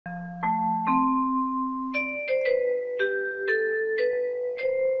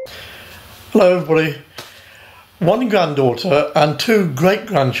Hello everybody. One granddaughter and two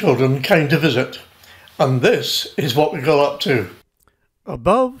great-grandchildren came to visit, and this is what we got up to.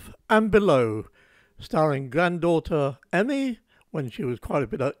 Above and Below, starring granddaughter Emmi when she was quite a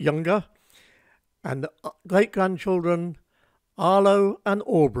bit younger, and great-grandchildren Arlo and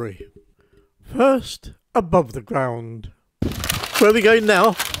Aubrey. First, above the ground. Where are we going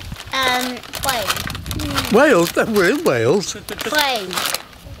now? Wales. Wales? We're in Wales. Wales.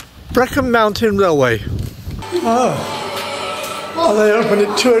 Brecon Mountain Railway. Oh, they open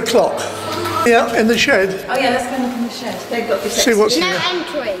at 2 o'clock. Yeah, in the shed. Oh yeah, let's go and look in the shed. They've got this. See what's No here.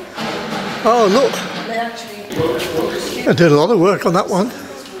 entry. Oh, look. They actually. I did a lot of work on that one.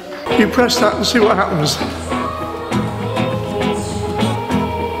 You press that and see what happens.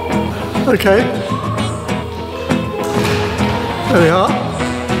 Okay. There we are.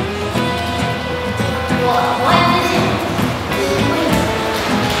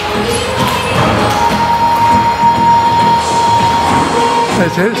 There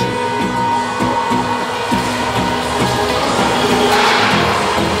it is.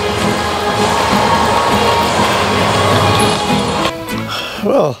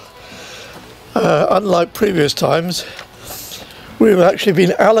 Well, unlike previous times, we've actually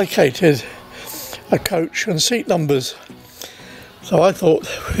been allocated a coach and seat numbers. So I thought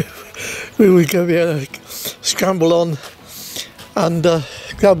we would go be able to scramble on and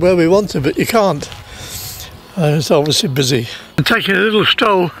grab where we wanted, but you can't. It's obviously busy. I'm taking a little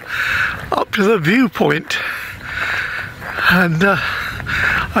stroll up to the viewpoint, and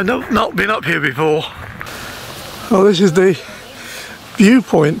I've not been up here before. Well, this is the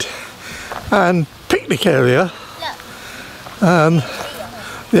viewpoint and picnic area. The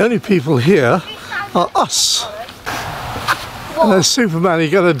only people here are us. And there's Superman.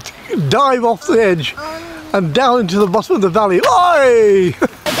 He's going to dive off the edge and down into the bottom of the valley. Oi!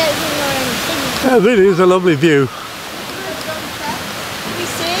 It really is a lovely view.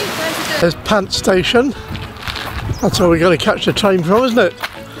 There's Pant Station. That's where we're going to catch the train from, isn't it?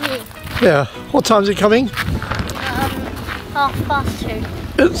 Yeah. What time's it coming? 2:30.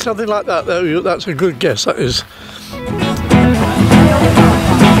 It's something like that. That's a good guess, that is.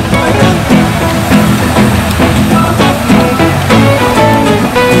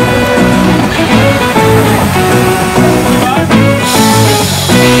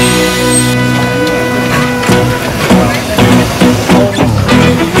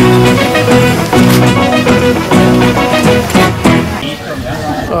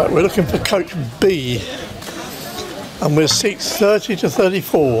 Right, we're looking for coach B, and we're seats 30 to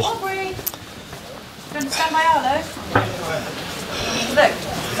 34. Aubrey, do you understand my Arlo? Look,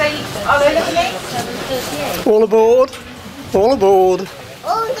 say Arlo, look at me. All aboard! All aboard!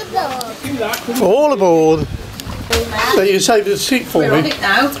 All aboard! So you saved a seat for We're on me. it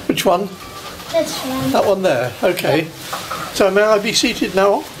now. Which one? This one. That one there. Okay. So may I be seated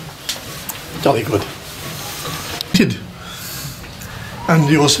now? Jolly good. Seated. And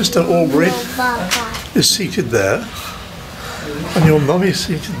your sister Aubrey is seated there, and your mum is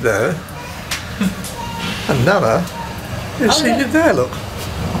seated there, and Nana is seated there, look.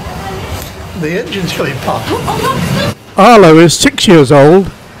 The engine's going past. Arlo is 6 years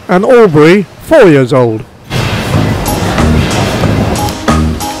old and Aubrey 4 years old.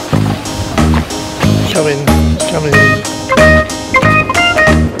 Coming in.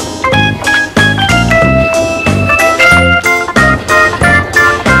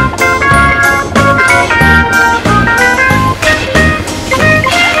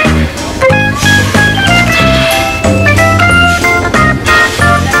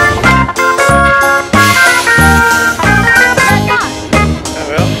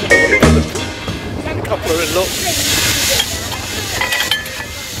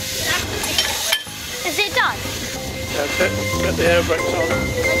 Is it done? That's it. Get the air brakes on.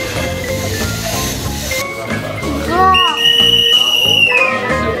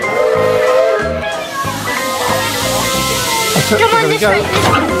 That's it. Come on, There we this go. way, this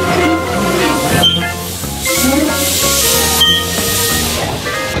way.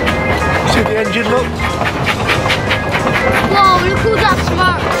 See the engine, look. Wow, look who that's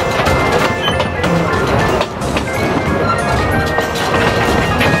smart.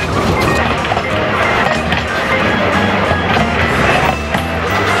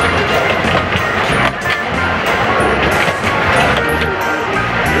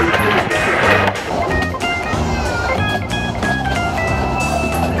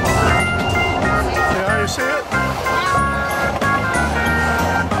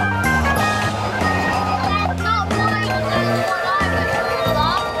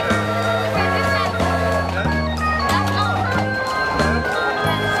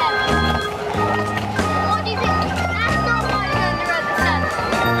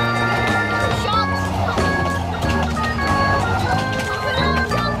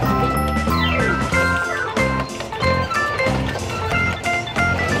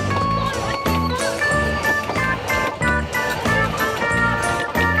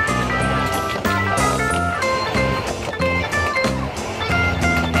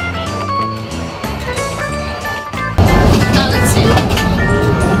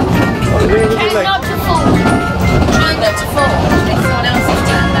 late. Not to fall. Try not to fall. Make someone else's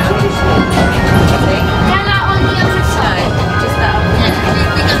turn now. See? They're like on the other side. Just that. Yeah.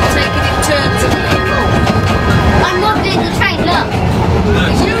 We've got to take it in turns of people. I'm not doing the train, look.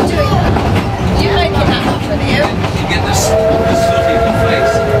 You're doing that. You're making that happen, are you? You get the soot in your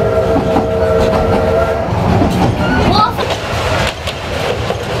face. What?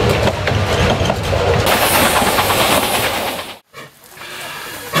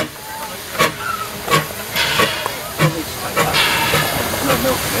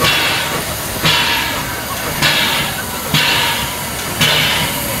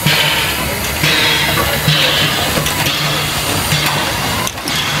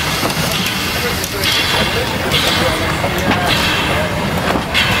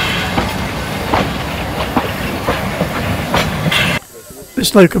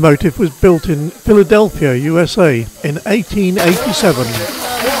 This locomotive was built in Philadelphia, USA in 1887.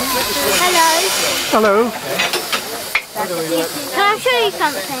 Hello. Hello. Can I show you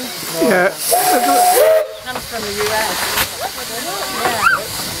something? Yeah. Comes from the US.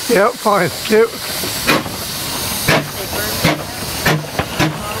 Yeah, fine. Cute.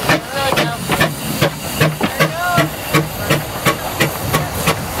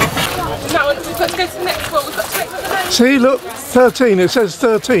 Let's go to the next one. We've got to take the home. See, look, 13. It says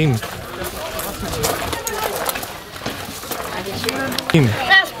 13. That's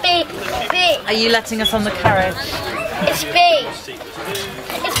big. Big. Are you letting us on the carriage? It's big.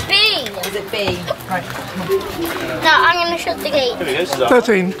 It's big. Is it B? Right. No, I'm going to shut the gate.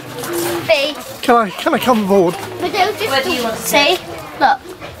 13. Big. Can I come aboard? But they'll just Where do you want to see. Look.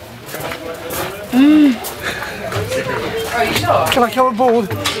 Are you sure? Can I come aboard?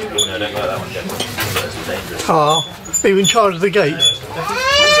 Ah, are you in charge of the gate?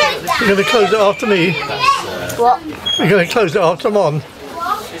 You're going to close it after me? What? You're going to close it after I'm on?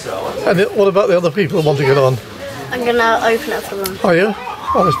 And what about the other people who want to get on? I'm going to open it for them. Are you?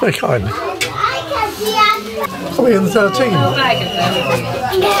 Oh, that's very kind. Are we in 13?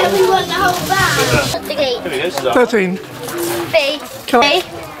 Yeah, we want the whole bag. Shut the gate. 13. B. Can I- B.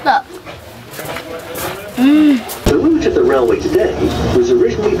 Look. The route of the railway today was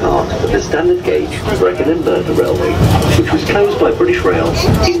originally part of the standard gauge Brecon and Railway, which was closed by British Rail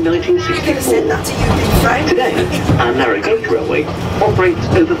in 1964. Today, our narrow gauge railway operates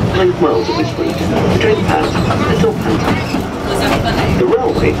over 5 miles of this route between Pass and Northampton. The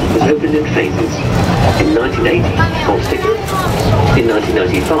railway was opened in phases. In 1980, to Stickler, in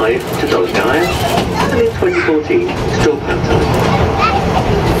 1995 to Dalgire, and in 2014 to Northampton.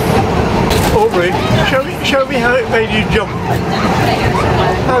 Aubrey, show me how it made you jump.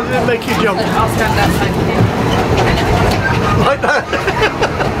 How did it make you jump? I'll stand outside with you. Like that?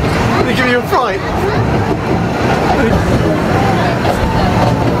 Did it give you a fright?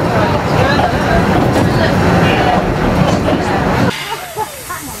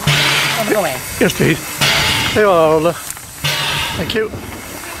 Go in. Yes, please. Here you are, Arlo. Thank you.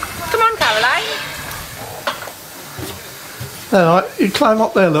 Come on, Caroline. Alright, you climb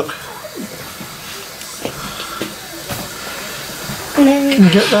up there, look. And then Can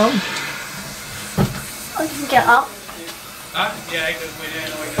you get down? I can get up.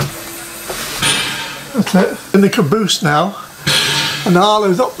 That's it. In the caboose now. And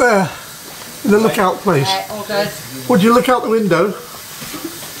Arlo's up there in the lookout place. All good. Would you look out the window?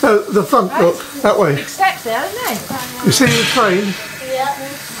 No, the front, look, that way. Big steps there, isn't there? You see the train? Yeah.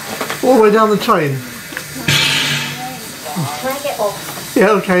 All the way down the train. Can I get off?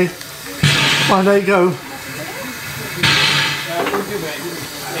 Yeah, okay. Fine, there you go.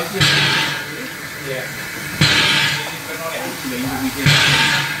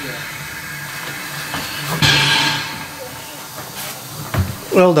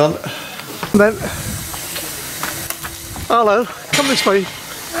 Well done. And then, Arlo, come this way.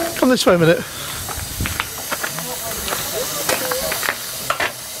 Come this way a minute.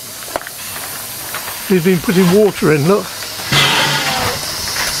 He's been putting water in, look.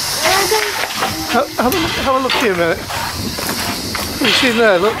 Have a look here a minute. What you see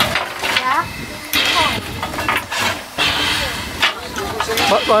there, look. Yeah.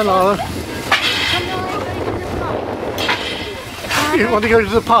 Bye, Arlo. You want to go to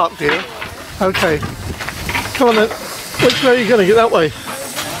the park, do you? Okay. Come on then. Which way are you going to get? That way?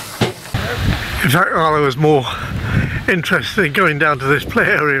 In fact, Arlo was more interested in going down to this play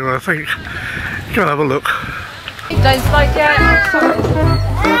area, I think. Go and have a look. Don't slide down.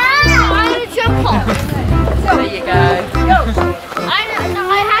 I'm going to jump off. There you go. I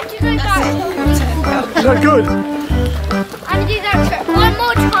have to go back. Is that good? I'm going to do that trick one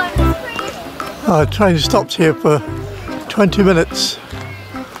more time. Our train stopped here for 20 minutes.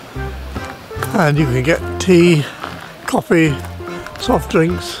 and you can get tea, coffee, soft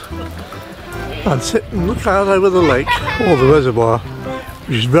drinks, and sit and look out over the lake or the reservoir,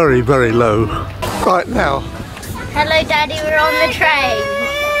 which is very, very low. Right now. Hello, Daddy. We're on the train.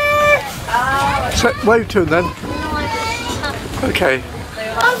 So, wave to him then. Okay.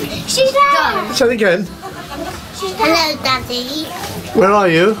 Oh, she's there. Say it again. Hello, Daddy. Where are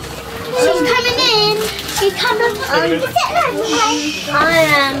you? She's coming in. She's coming.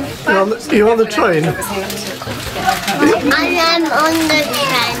 You're on the train? I am on the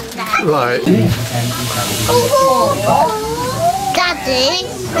train, Dad. Right. Daddy,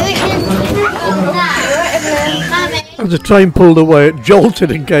 As the train pulled away, it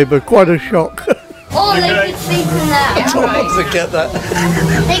jolted and gave her quite a shock. oh, they could sleep in there. I told them to get that.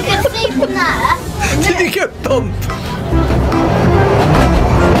 They could sleep in there. Did you get bumped?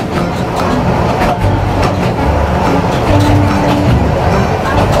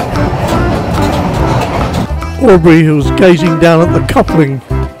 Aubrey, who was gazing down at the coupling.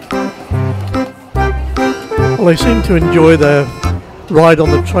 Well, they seemed to enjoy their ride on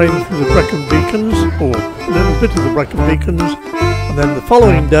the train through the Brecon beacons, or a little bit of the Brecon beacons, and then the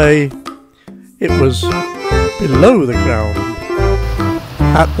following day it was below the ground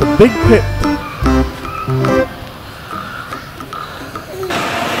at the Big Pit.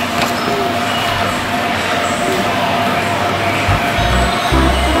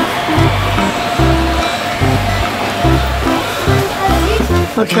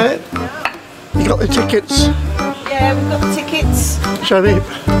 Okay, you got the tickets? Yeah, we've got the tickets. Show me.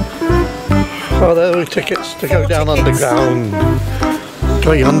 Oh, there are tickets to go down underground.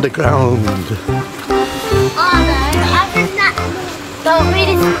 Going underground. Oh no, I think that. Don't read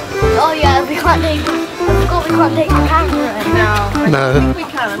it. Oh yeah, we can't take. I forgot we can't take the camera. No. I think we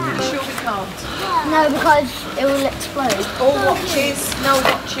can. I'm pretty sure we can't. No, because it will explode. All watches, no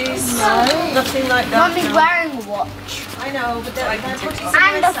watches. No. Nothing like that. Mummy's no. wearing a watch. I know, but they're put it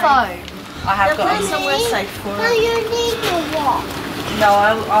somewhere And a safe. phone. I have got it somewhere safe for No, her. you need a watch. No,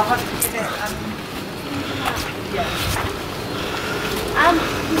 I'll have to give it. Yeah.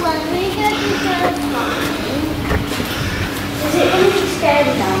 When we go to the phone, is it going to be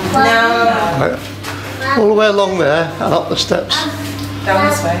scary now? No. All the way along there and up the steps. Down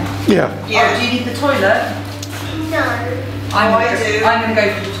this way. Yeah. Yeah. Do you need the toilet? No. I do. I'm going to go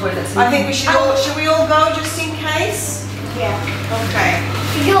for the toilet. I think we should all. Should we all go just in case? Yeah. Okay.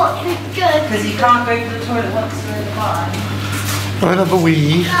 You're good. Because you can't go for the toilet once you're in the line. Right, have a wee.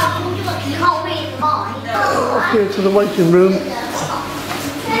 You can't read mine. Up here to the waiting room.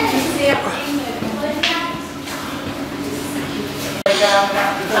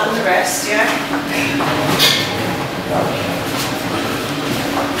 Have the rest, yeah.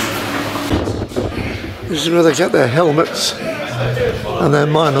 This is where they get their helmets and their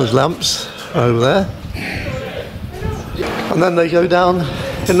miner's lamps over there. And then they go down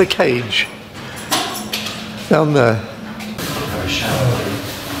in the cage. Down there.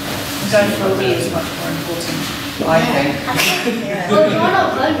 Going for a wee is much more important, I think.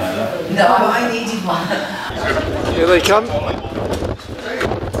 No, I needed one. Here they come.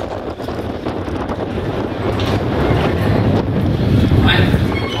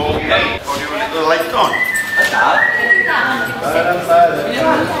 The light on.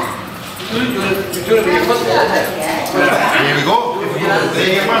 Here we go.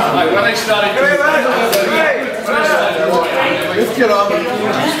 When I started Lift your arm.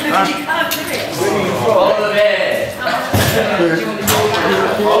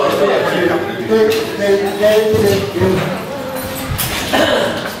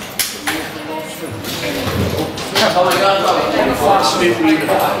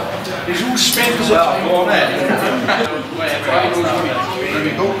 He's all spinners up on there. There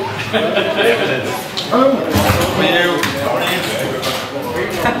we go.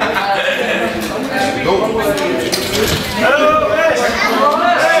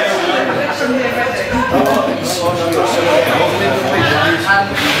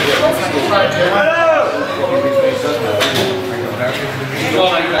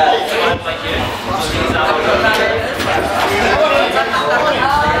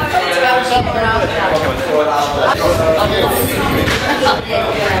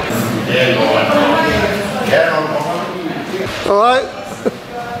 All right.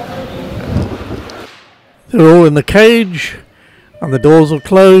 They're all in the cage, and the doors will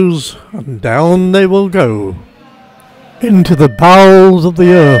close, and down they will go into the bowels of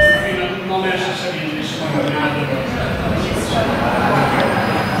the earth.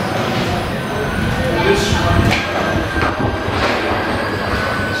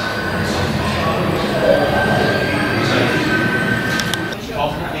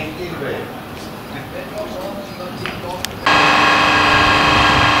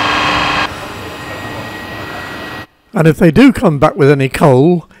 And if they do come back with any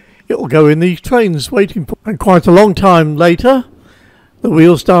coal, it will go in the train's waiting point. And quite a long time later, the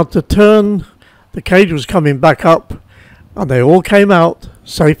wheels started to turn, the cage was coming back up, and they all came out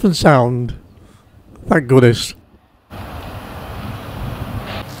safe and sound. Thank goodness.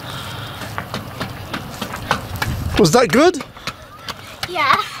 Was that good?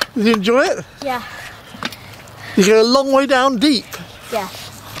 Yeah. Did you enjoy it? Yeah. You go a long way down deep. Yeah.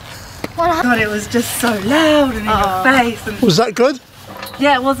 God, it was just so loud and in your face. And Was that good?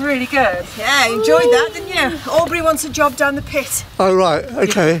 yeah, it was really good. Yeah, you enjoyed that, didn't you? Aubrey wants a job down the pit. Oh right,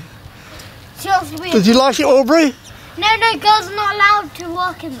 okay. She wants to be Did you like it, Aubrey? No, girls are not allowed to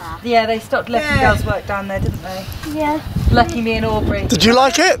work in there. Yeah, they stopped letting girls work down there, didn't they? Yeah. Lucky me and Aubrey. Did you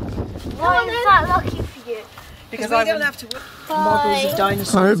like it? Why is that lucky for you? Because We I don't was have to work. Bye. Of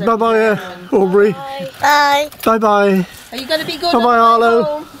dinosaurs. Bye bye, Aubrey. Bye. Bye bye. Are you going to be good? Bye bye,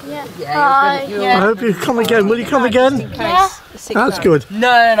 Arlo. Yeah. Bye. I hope you come again. Will you come again? Yeah. That's good.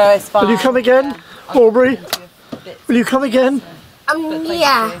 No, it's fine. Will you come again, Aubrey? Will you come again?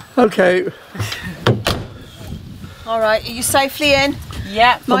 Yeah. Okay. All right, are you safely in?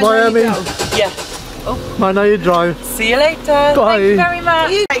 Yeah. Bye bye, Emmi. Yeah. Mind how you drive. See you later. Bye. Thank you very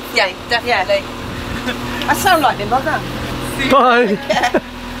much. You- Yeah, definitely. I sound like my mother. Bye.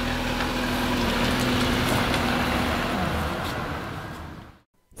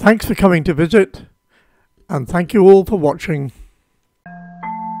 Thanks for coming to visit, and thank you all for watching.